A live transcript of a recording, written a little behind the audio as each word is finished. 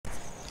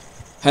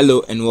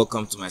Hello and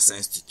welcome to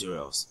MyScience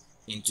Tutorials.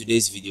 In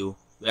today's video,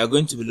 we are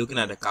going to be looking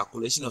at the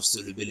calculation of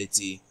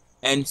solubility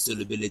and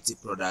solubility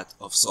product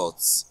of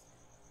salts.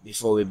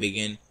 Before we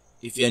begin,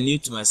 if you are new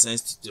to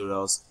MyScience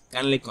Tutorials,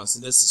 kindly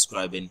consider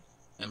subscribing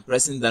and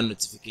pressing that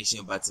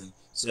notification button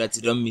so that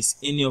you don't miss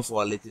any of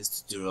our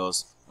latest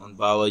tutorials on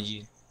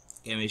biology,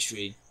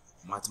 chemistry,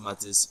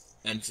 mathematics,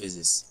 and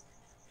physics.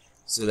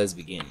 So let's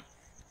begin.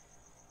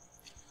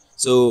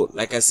 So,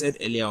 like I said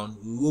earlier on,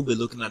 we will be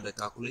looking at the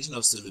calculation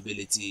of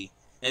solubility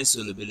and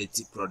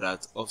solubility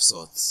product of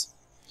salts.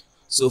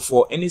 So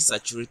for any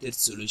saturated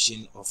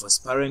solution of a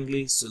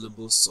sparingly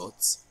soluble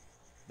salt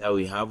that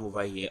we have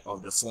over here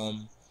of the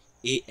form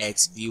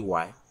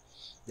AXBY,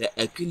 the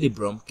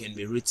equilibrium can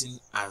be written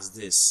as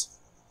this,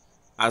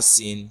 as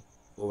seen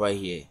over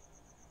here.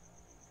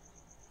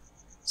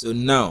 So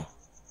now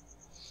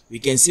we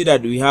can see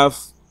that we have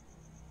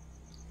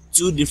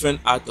two different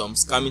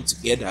atoms coming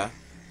together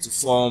to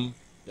form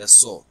the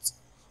salt.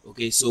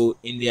 Okay, so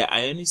in their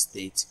ionic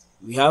state,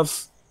 we have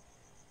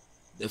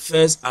the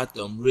first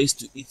atom raised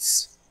to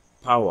its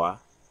power,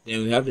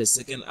 then we have the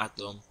second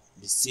atom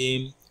the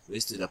same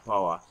raised to the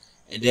power,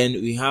 and then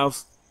we have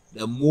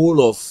the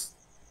mole of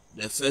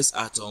the first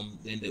atom,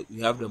 then we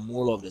have the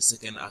mole of the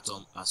second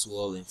atom as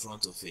well in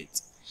front of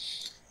it.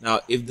 Now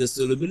if the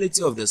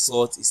solubility of the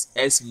salt is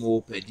S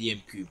mole per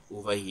dm cube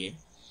over here,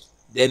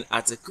 then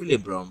at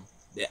equilibrium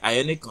the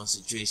ionic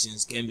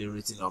concentrations can be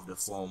written of the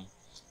form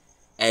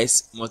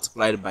S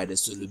multiplied by the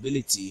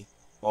solubility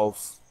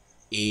of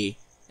A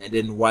and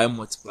then Y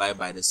multiplied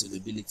by the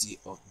solubility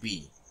of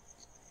B.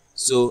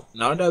 So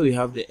now that we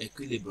have the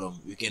equilibrium,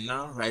 we can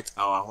now write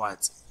our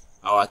what?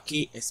 Our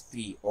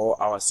KSP,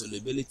 or our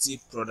solubility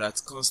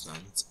product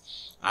constant,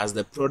 as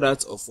the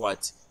product of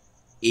what?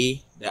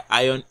 A, the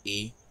ion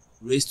A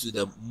raised to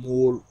the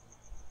mole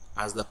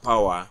as the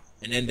power,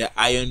 and then the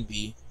ion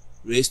B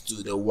raised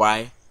to the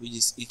Y, which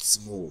is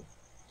its mole.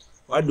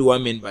 What do I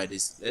mean by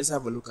this? Let's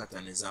have a look at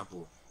an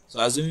example. So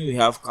assuming we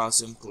have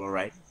calcium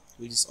chloride,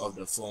 which is of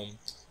the form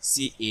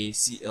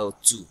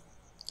CaCl2.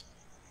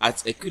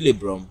 At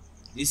equilibrium,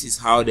 this is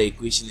how the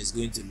equation is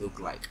going to look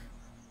like.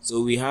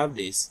 So we have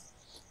this.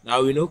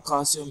 Now we know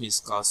calcium is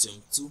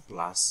calcium 2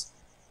 plus,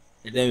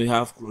 and then we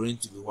have chlorine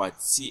to be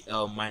what?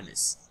 Cl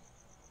minus.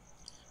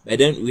 But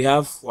then we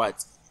have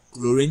what?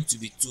 Chlorine to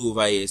be 2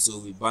 over here, so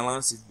we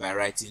balance it by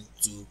writing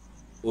 2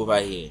 over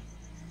here.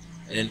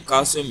 And then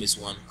calcium is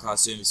 1,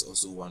 calcium is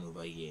also 1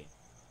 over here.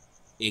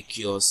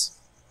 Aqueous.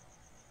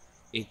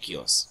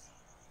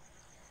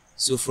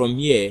 So from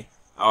here,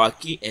 our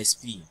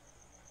KSP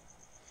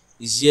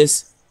is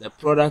just the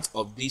product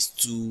of these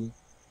two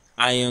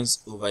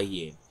ions over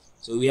here.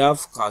 So we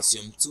have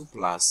calcium 2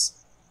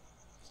 plus.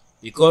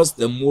 Because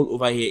the mole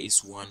over here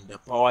is 1, the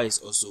power is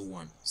also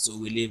 1. So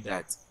we leave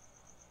that.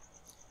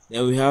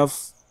 Then we have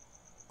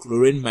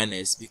chlorine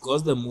minus.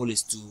 Because the mole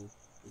is 2,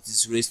 it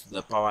is raised to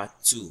the power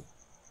 2.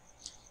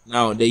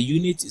 Now the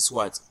unit is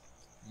what?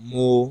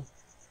 Mole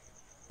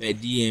per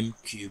dm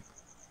cube,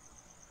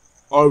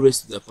 all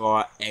raised to the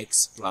power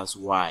x plus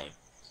y,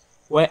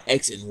 where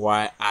x and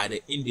y are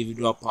the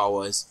individual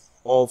powers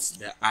of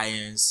the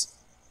ions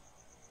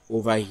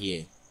over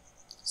here.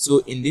 So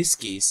in this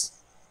case,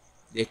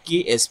 the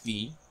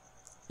KSP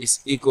is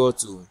equal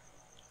to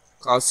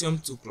calcium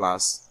 2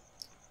 plus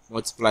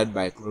multiplied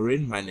by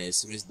chlorine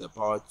minus raised to the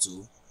power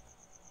 2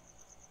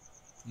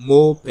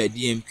 mole per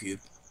dm cube,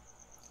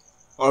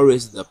 all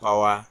raised to the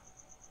power,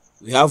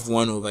 we have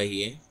 1 over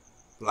here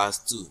plus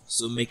 2,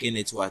 so making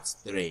it what?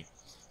 3.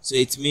 So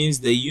it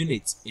means the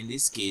unit in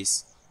this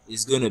case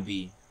is going to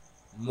be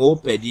mole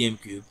per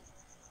dm cube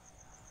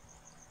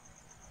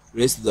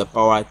raised to the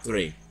power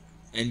 3,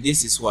 and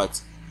this is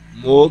what?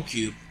 Mole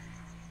cube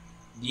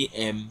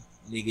dm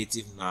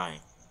negative 9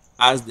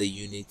 as the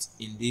unit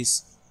in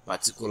this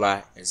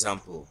particular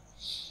example.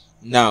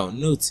 Now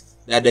note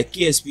that the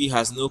KSP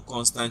has no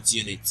constant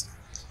unit.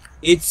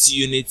 Its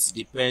unit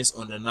depends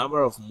on the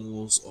number of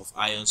moles of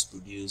ions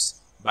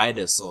produced by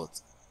the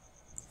salt.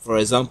 For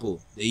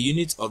example, the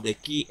unit of the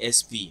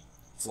KSP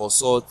for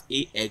salt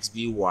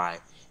AXBY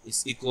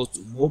is equal to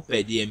mole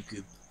per dm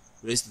cube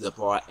raised to the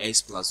power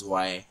x plus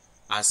y,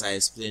 as I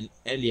explained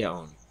earlier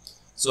on.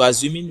 So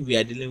assuming we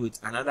are dealing with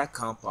another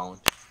compound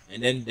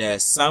and then the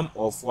sum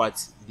of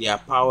what their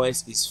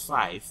powers is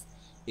 5,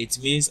 it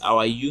means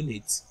our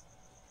unit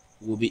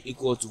will be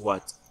equal to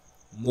what?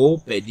 Mole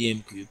per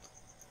dm cube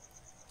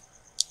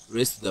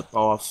raised to the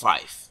power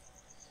 5.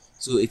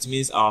 So it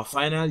means our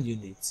final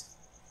unit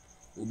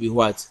will be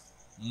what?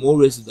 Mole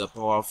raised to the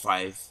power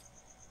 5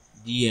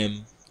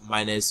 dm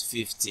minus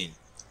 15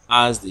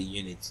 as the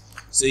unit.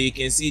 So you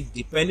can see,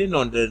 depending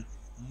on the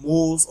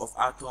moles of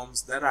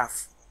atoms that are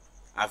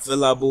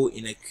available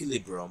in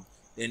equilibrium,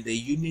 then the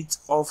unit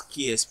of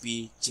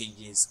KSP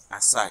changes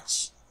as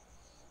such.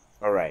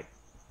 Alright,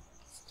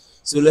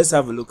 so let's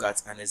have a look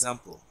at an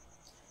example.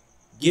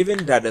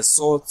 Given that the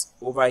salt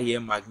over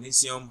here,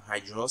 magnesium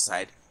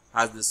hydroxide,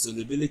 has the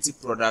solubility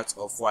product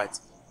of what?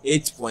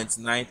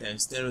 8.9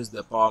 times 10 raised to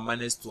the power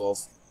minus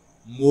 12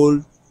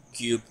 mole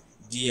cube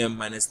dm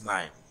minus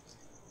 9.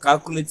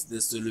 calculate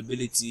the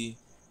solubility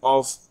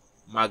of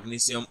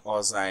magnesium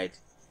hydroxide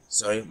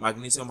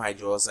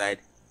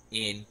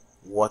in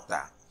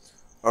water.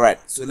 Alright,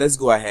 so let's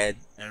go ahead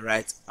and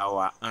write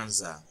our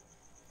answer.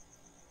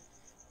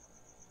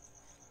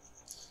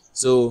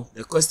 So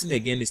the question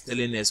again is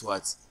telling us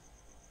what?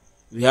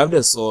 We have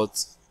the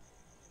salt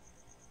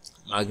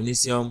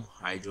magnesium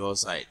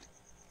hydroxide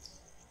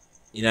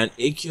in an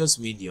aqueous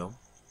medium.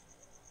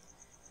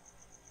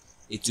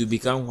 It will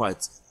become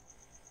what?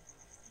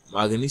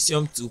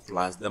 Magnesium 2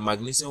 plus. The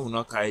magnesium will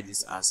not carry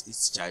this as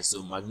its charge,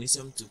 so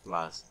magnesium 2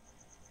 plus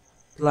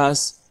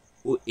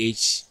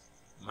OH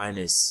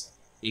minus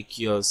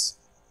aqueous.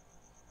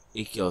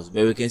 But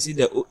we can see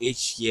the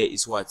OH here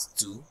is what?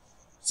 2.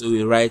 So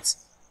we write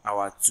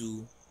our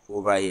 2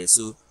 over here.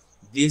 So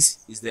this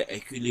is the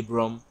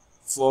equilibrium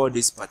for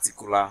this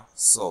particular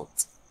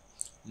salt.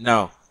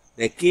 Now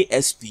the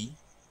KSP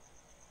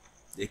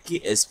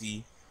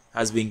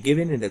has been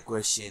given in the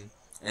question,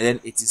 and then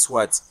it is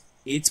what?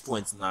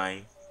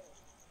 8.9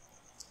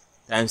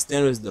 times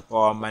 10 raised to the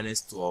power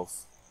minus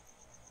 12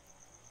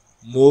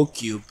 mole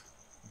cube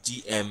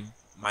dm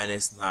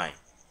minus 9.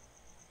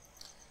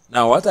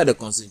 Now what are the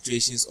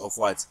concentrations of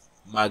what?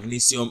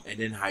 Magnesium and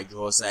then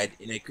hydroxide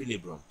in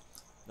equilibrium.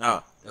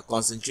 Now the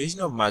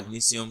concentration of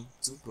magnesium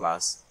 2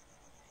 plus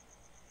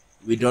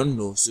we don't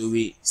know, so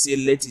we say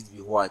let it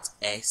be what?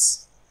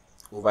 S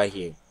over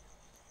here.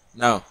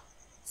 Now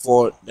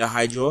for the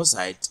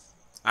hydroxide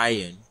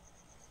ion,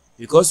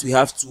 because we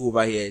have 2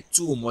 over here,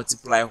 2 will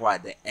multiply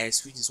what? The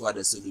S, which is what?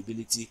 The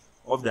solubility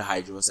of the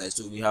hydroxide.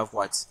 So we have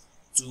what?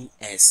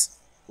 2S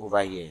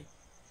over here.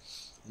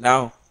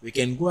 Now we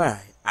can go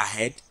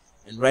ahead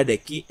and write the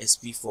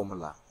KSP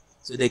formula.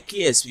 So the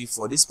KSP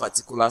for this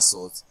particular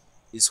salt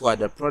is what?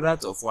 The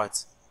product of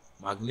what?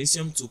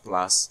 Magnesium 2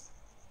 plus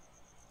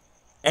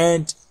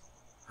and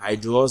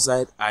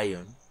hydroxide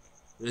ion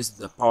raised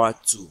to the power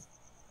 2.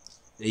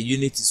 The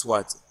unit is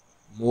what?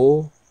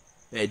 Mole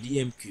per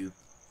dm cube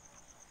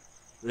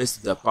raised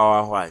to the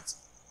power what?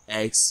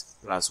 X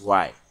plus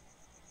y.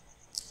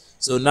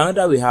 So now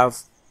that we have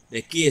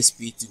the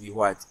KSP to be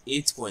what?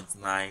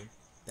 8.9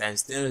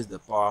 times 10 raised to the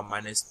power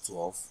minus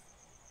 12,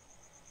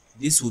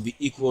 this will be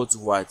equal to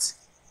what?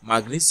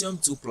 Magnesium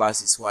 2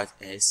 plus is what?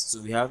 S,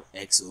 so we have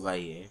X over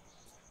here.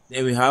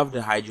 Then we have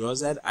the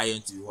hydroxide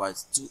ion to be what?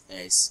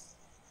 2S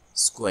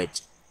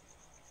squared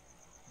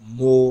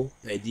mole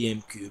per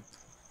dm cube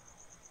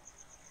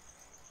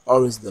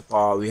all raised to the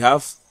power. We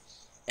have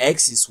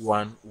X is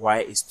 1, Y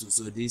is 2,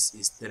 so this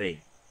is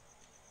 3.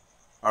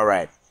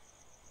 Alright,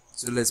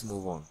 so let's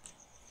move on.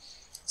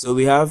 So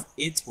we have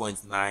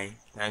 8.9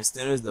 times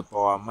 10 raised to the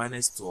power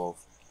minus 12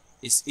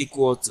 is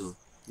equal to,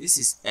 this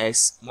is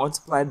S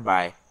multiplied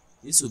by,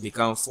 this will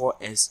become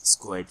 4S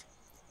squared.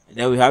 And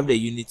then we have the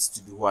units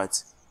to be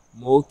what?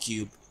 Mole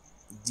cube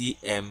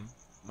dm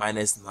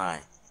minus 9.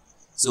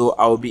 So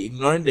I will be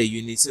ignoring the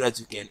units so that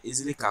we can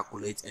easily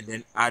calculate and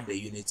then add the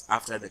units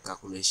after the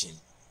calculation.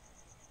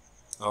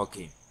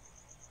 Okay.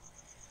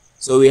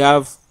 So we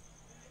have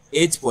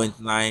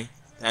 8.9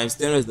 times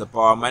 10 raised to the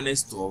power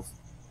minus 12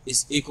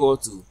 is equal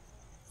to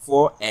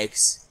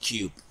 4x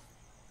cubed.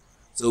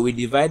 So we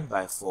divide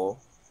by 4.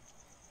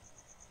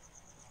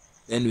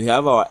 Then we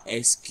have our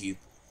x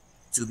cubed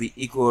to be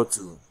equal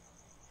to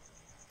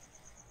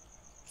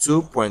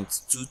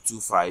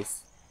 2.225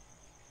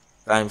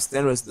 times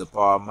 10 raised to the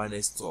power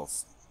minus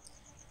 12.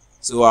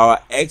 So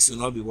our x will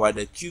not be what?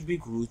 The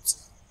cubic root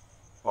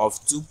of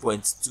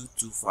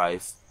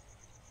 2.225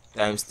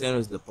 times 10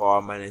 raised to the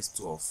power minus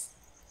 12.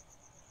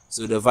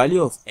 So the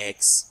value of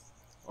x,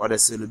 or the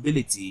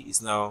solubility,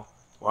 is now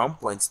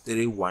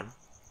 1.31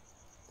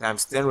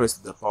 times 10 raised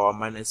to the power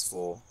minus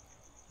 4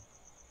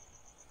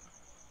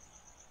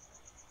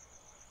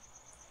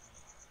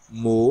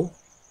 mole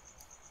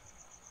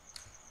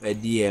per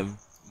dm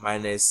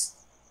minus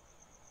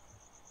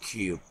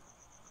cube.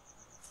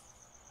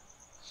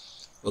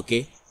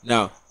 Okay,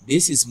 now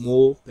this is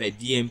mole per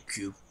dm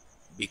cube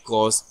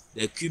because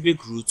the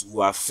cubic root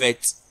will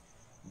affect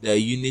the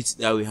unit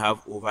that we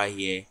have over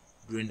here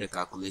during the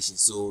calculation.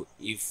 So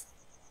if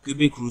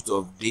cubic root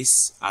of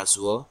this as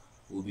well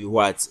will be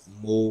what?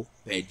 Mole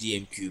per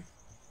dm cube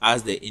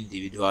as the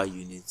individual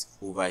unit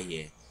over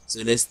here.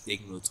 So let's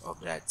take note of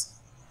that.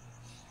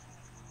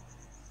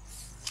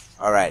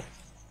 Alright,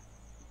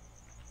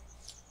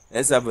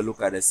 let's have a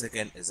look at the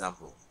second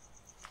example.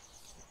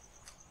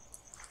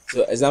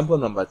 So example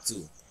number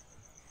 2.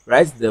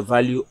 Write the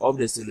value of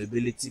the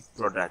solubility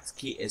product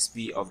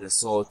KSP of the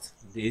salt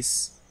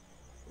this,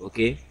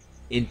 okay,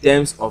 in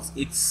terms of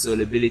its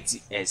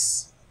solubility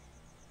S.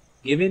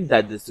 Given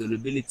that the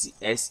solubility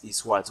S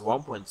is what?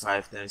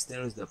 1.5 times 10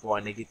 raised to the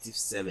power negative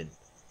 7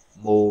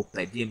 mole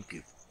per dm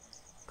cube.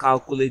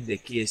 Calculate the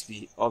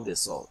KSP of the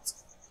salt.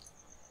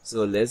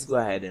 So let's go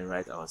ahead and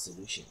write our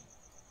solution.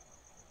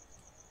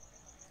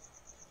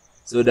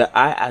 So the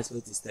I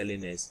aspect is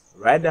telling us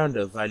write down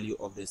the value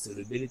of the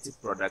solubility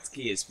product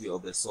KSP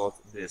of the salt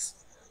this.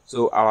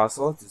 So our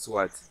salt is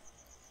what?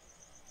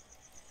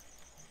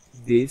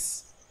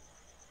 This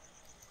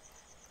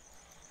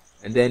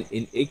And then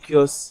in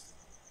aqueous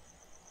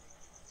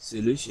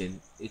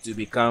solution, it will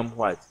become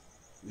what?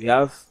 We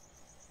have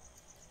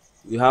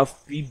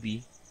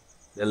Pb,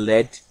 the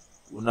lead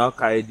will now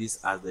carry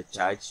this as the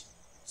charge.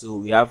 So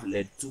we have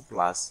lead 2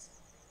 plus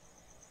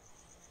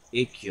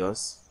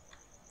aqueous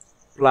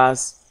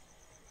plus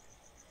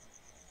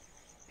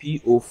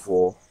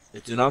PO4.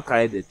 It will now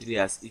carry the 3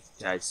 as its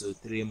charge, so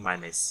 3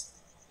 minus.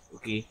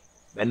 Okay,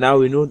 but now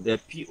we know the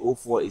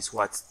PO4 is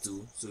what?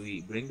 2, so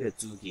we bring the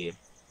 2 here.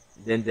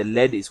 Then the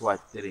lead is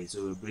what? 3,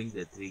 so we bring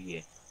the 3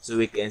 here. So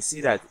we can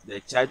see that the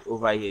charge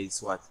over here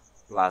is what?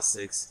 Plus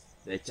 6.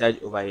 The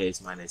charge over here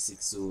is minus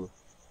 6, so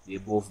they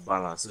both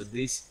balance. So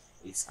this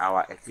is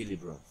our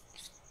equilibrium.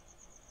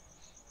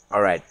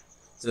 Alright,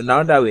 so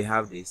now that we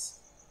have this,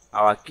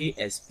 our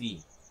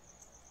KSP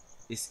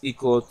is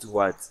equal to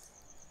what?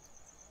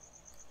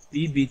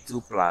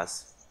 Pb2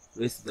 plus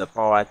raised to the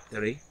power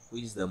 3,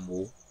 which is the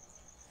mole,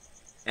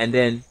 and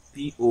then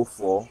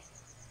PO4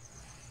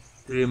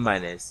 3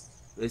 minus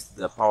raised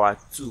to the power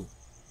 2,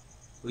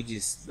 which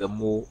is the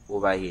mole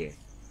over here.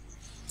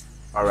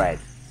 Alright,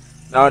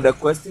 now the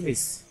question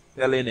is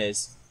telling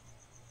us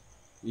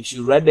we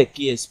should write the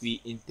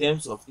KSP in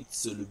terms of its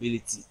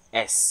solubility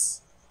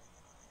S.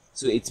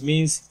 So it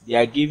means they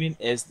are giving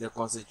us the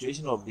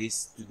concentration of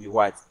this to be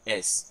what?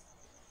 S.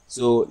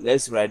 So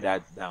let's write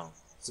that down.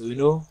 So we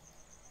know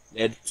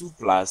lead 2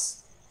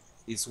 plus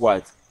is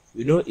what?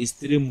 We know it's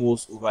 3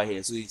 moles over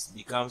here, so it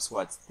becomes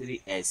what?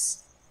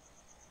 3S.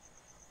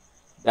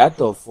 That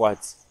of what?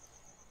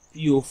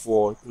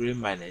 PO4 3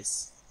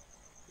 minus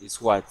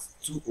is what?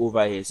 2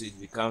 over here, so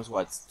it becomes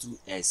what?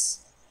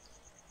 2S.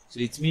 So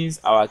it means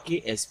our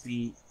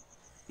KSP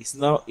is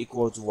now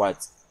equal to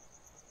what?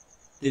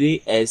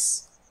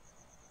 3S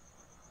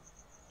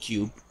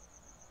cube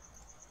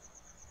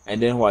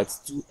and then what?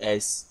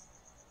 2S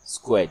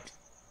squared.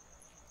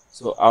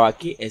 So our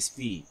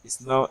KSP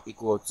is now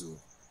equal to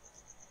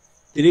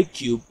 3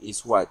 cube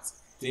is what?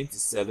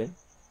 27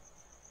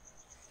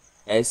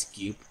 S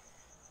cube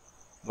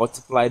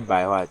multiplied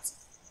by what?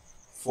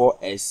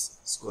 4S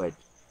squared.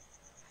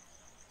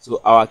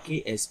 So our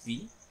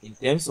KSP in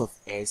terms of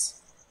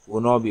S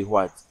will now be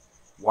what?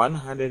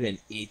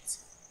 108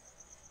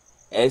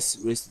 S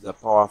raised to the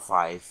power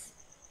 5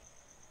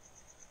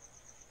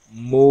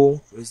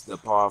 mole raised to the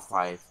power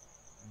 5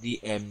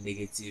 dm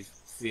negative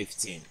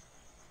 15.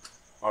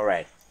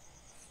 Alright,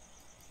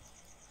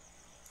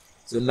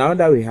 so now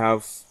that we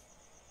have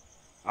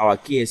our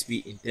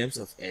KSP in terms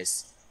of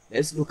S,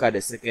 let's look at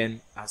the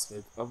second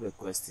aspect of the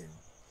question.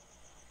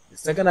 The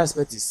second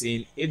aspect is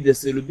saying if the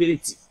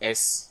solubility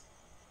S,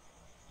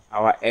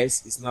 our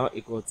S is now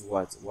equal to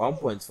what?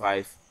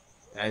 1.5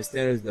 times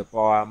 10 raised to the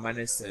power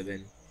minus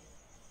 7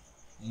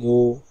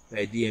 mole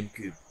per dm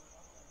cube.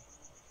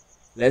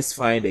 Let's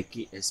find the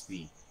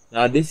KSP.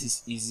 Now this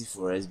is easy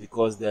for us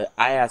because the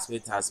I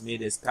aspect has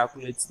made us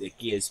calculate the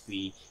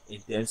KSP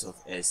in terms of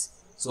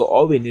S. So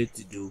all we need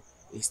to do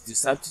is to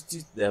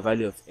substitute the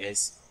value of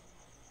S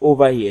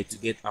over here to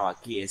get our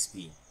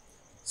KSP.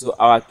 So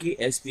our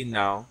KSP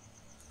now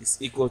is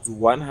equal to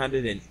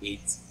 108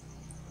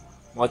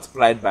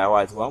 multiplied by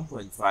what?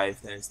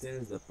 1.5 times 10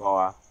 to the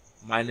power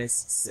minus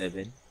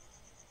 7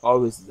 all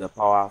raised to the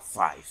power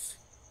 5.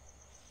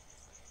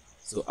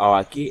 So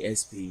our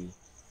KSP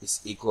is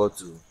equal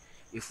to,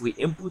 if we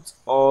input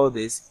all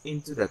this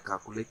into the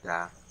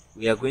calculator,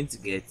 we are going to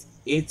get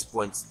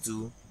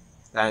 8.2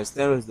 times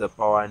 10 raised to the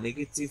power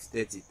negative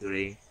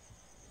 33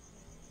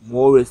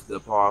 mole raised to the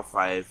power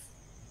 5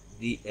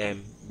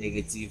 dm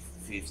negative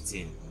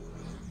 15.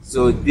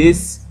 So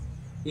this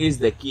is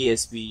the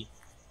KSP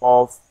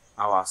of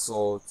our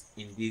salt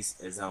in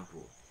this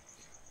example.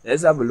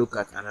 Let's have a look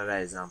at another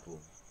example.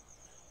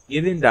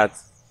 Given that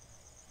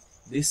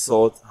this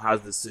salt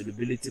has the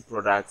solubility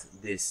product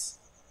this,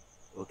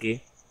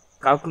 okay,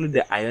 calculate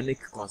the ionic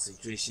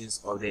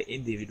concentrations of the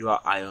individual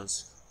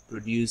ions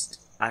produced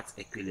at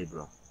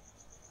equilibrium.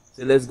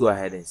 So let's go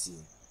ahead and see.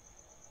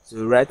 So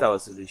we write our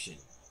solution.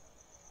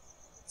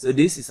 So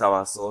this is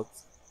our salt.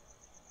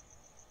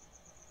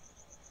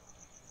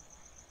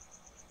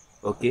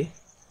 Okay,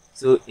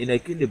 so in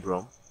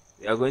equilibrium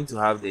we are going to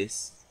have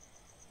this.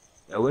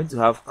 We are going to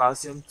have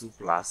calcium 2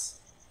 plus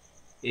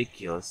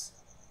aqueous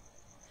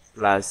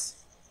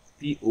plus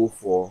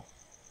PO4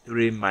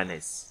 3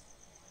 minus.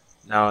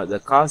 Now the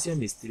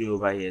calcium is 3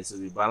 over here, so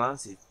we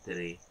balance it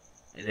 3,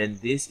 and then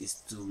this is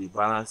 2, we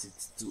balance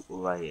it 2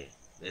 over here.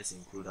 Let's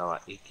include our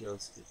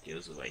aqueous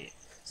over here.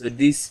 So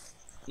this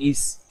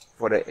is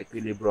for the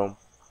equilibrium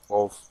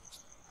of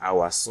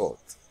our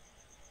salt.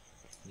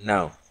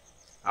 Now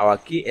our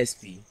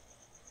KSP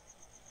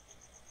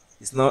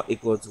is now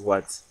equal to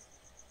what?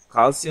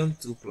 Calcium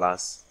 2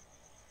 plus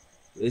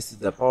raised to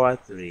the power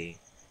 3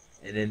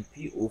 and then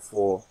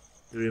PO4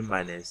 3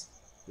 minus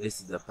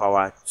raised to the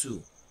power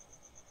 2.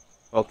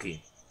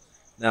 Okay,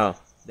 now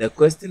the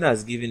question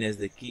has given us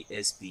the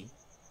KSP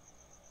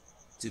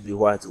to be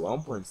what?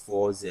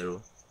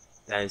 1.40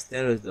 times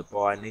 10 raised to the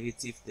power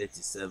negative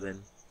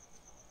 37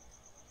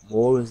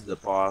 mole raised to the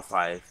power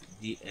 5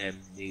 dm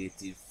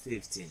negative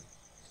 15.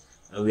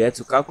 and we have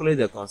to calculate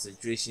the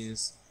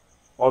concentrations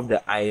of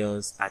the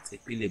ions at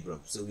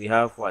equilibrium. So we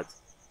have what?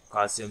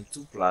 Calcium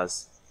 2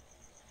 plus.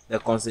 The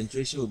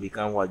concentration will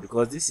become what?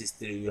 Because this is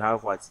 3, we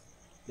have what?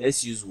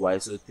 Let's use Y,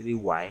 so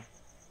 3Y.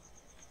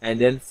 And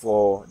then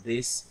for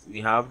this,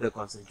 we have the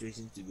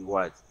concentration to be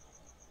what?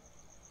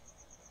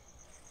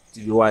 To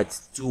be what?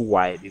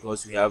 2Y,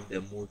 because we have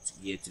the mode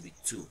here to be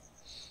 2.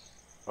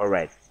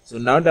 Alright, so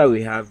now that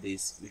we have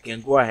this, we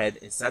can go ahead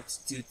and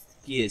substitute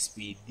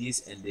KSP,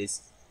 this and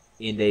this,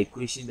 in the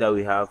equation that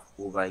we have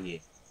over here.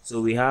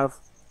 So we have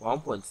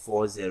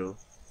 1.40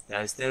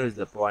 times 10 raised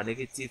to the power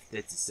negative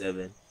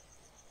 37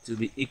 to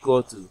be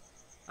equal to,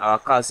 our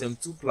calcium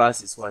 2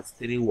 plus is what?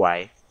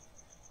 3Y.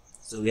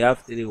 So we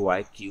have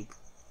 3Y cubed.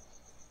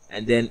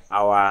 And then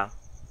our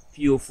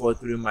PO4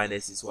 3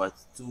 minus is what?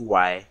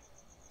 2Y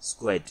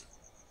squared.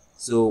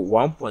 So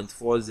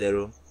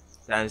 1.40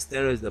 times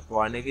 10 raised to the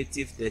power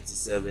negative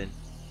 37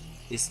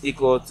 is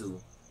equal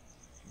to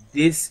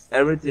this.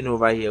 Everything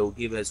over here will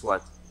give us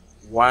what?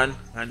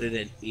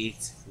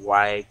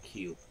 108Y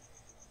cubed.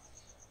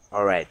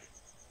 Alright.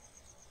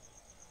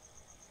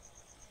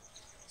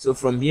 So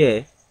from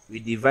here, we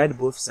divide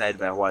both sides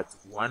by what?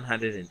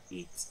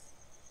 108.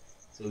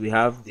 So we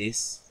have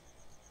this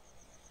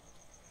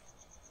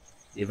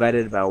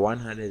divided by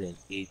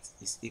 108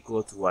 is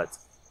equal to what?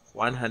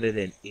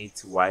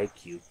 108Y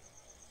cubed.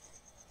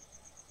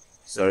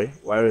 Sorry,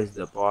 y raised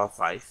to the power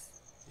 5.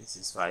 This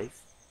is 5.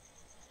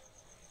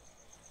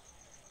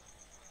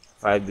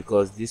 5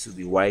 because this will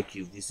be y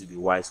cubed, this will be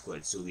y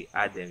squared. So we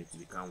add them to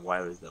become y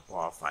raised to the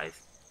power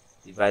 5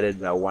 divided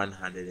by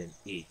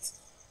 108.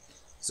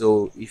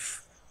 So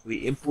if we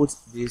input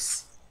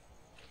this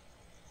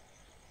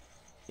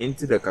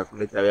into the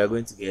calculator, we are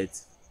going to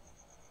get,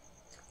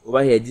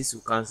 over here this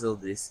will cancel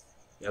this,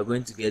 we are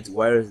going to get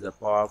y raised to the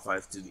power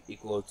 5 to be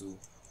equal to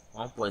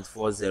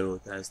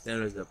 1.40 times 10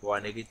 raised to the power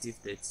negative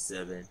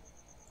 37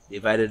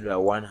 divided by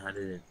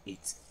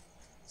 108.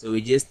 So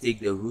we just take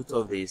the root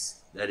of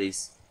this, that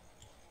is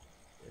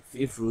the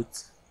fifth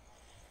root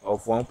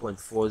of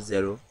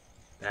 1.40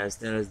 times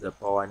 10 raised to the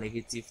power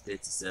negative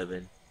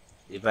 37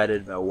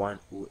 divided by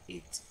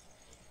 108.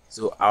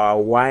 So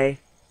our y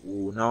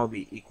will now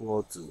be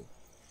equal to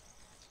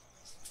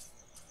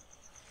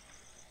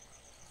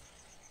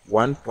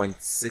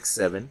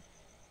 1.67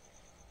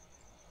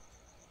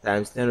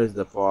 times 10 raised to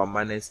the power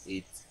minus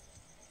 8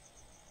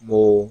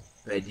 mole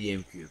per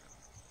dm cube.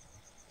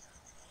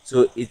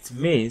 So it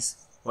means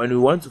when we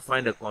want to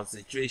find the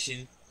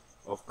concentration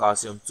of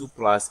calcium 2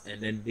 plus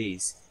and then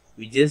this,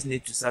 we just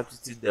need to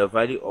substitute the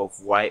value of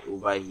y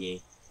over here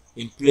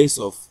in place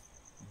of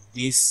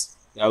this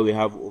that we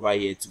have over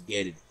here to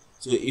get it.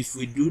 So if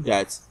we do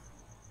that,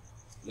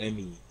 let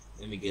me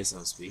get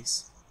some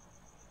space.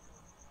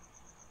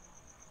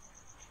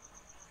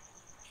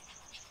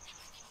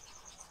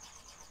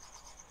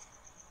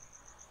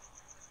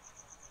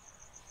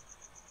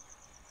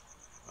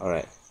 All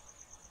right.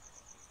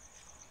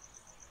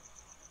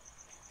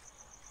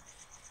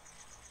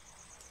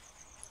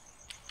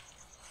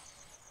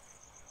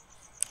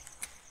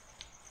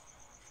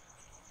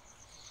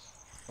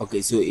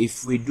 Okay, so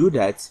if we do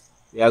that,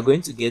 we are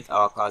going to get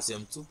our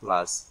calcium 2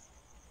 plus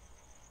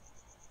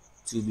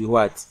to be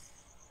what?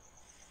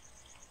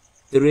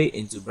 3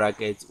 into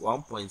bracket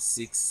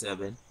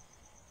 1.67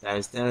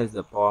 times 10 raised to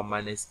the power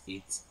minus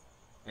 8,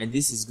 and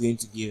this is going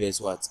to give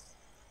us what?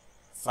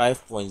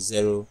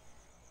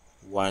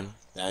 5.01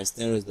 times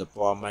 10 raised to the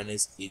power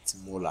minus 8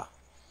 molar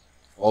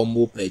or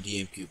mole per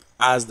dm cube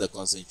as the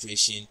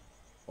concentration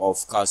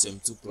of calcium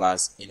 2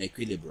 plus in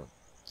equilibrium.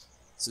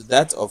 So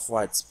that of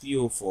what?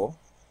 PO4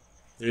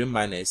 3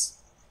 minus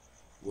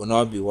will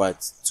now be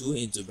what? 2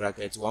 into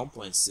bracket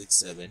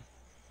 1.67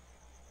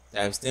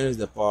 times 10 raised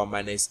to the power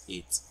minus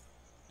 8,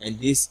 and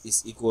this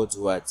is equal to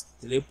what?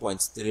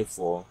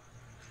 3.34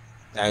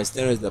 times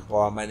 10 raised to the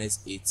power minus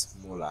 8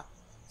 molar.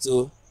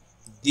 So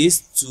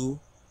these two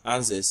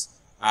answers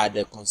are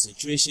the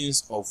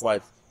concentrations of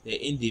what? The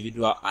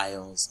individual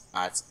ions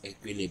at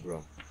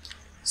equilibrium.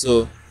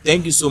 So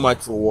thank you so much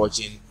for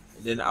watching,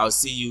 and then I'll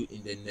see you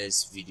in the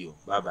next video.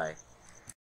 Bye bye.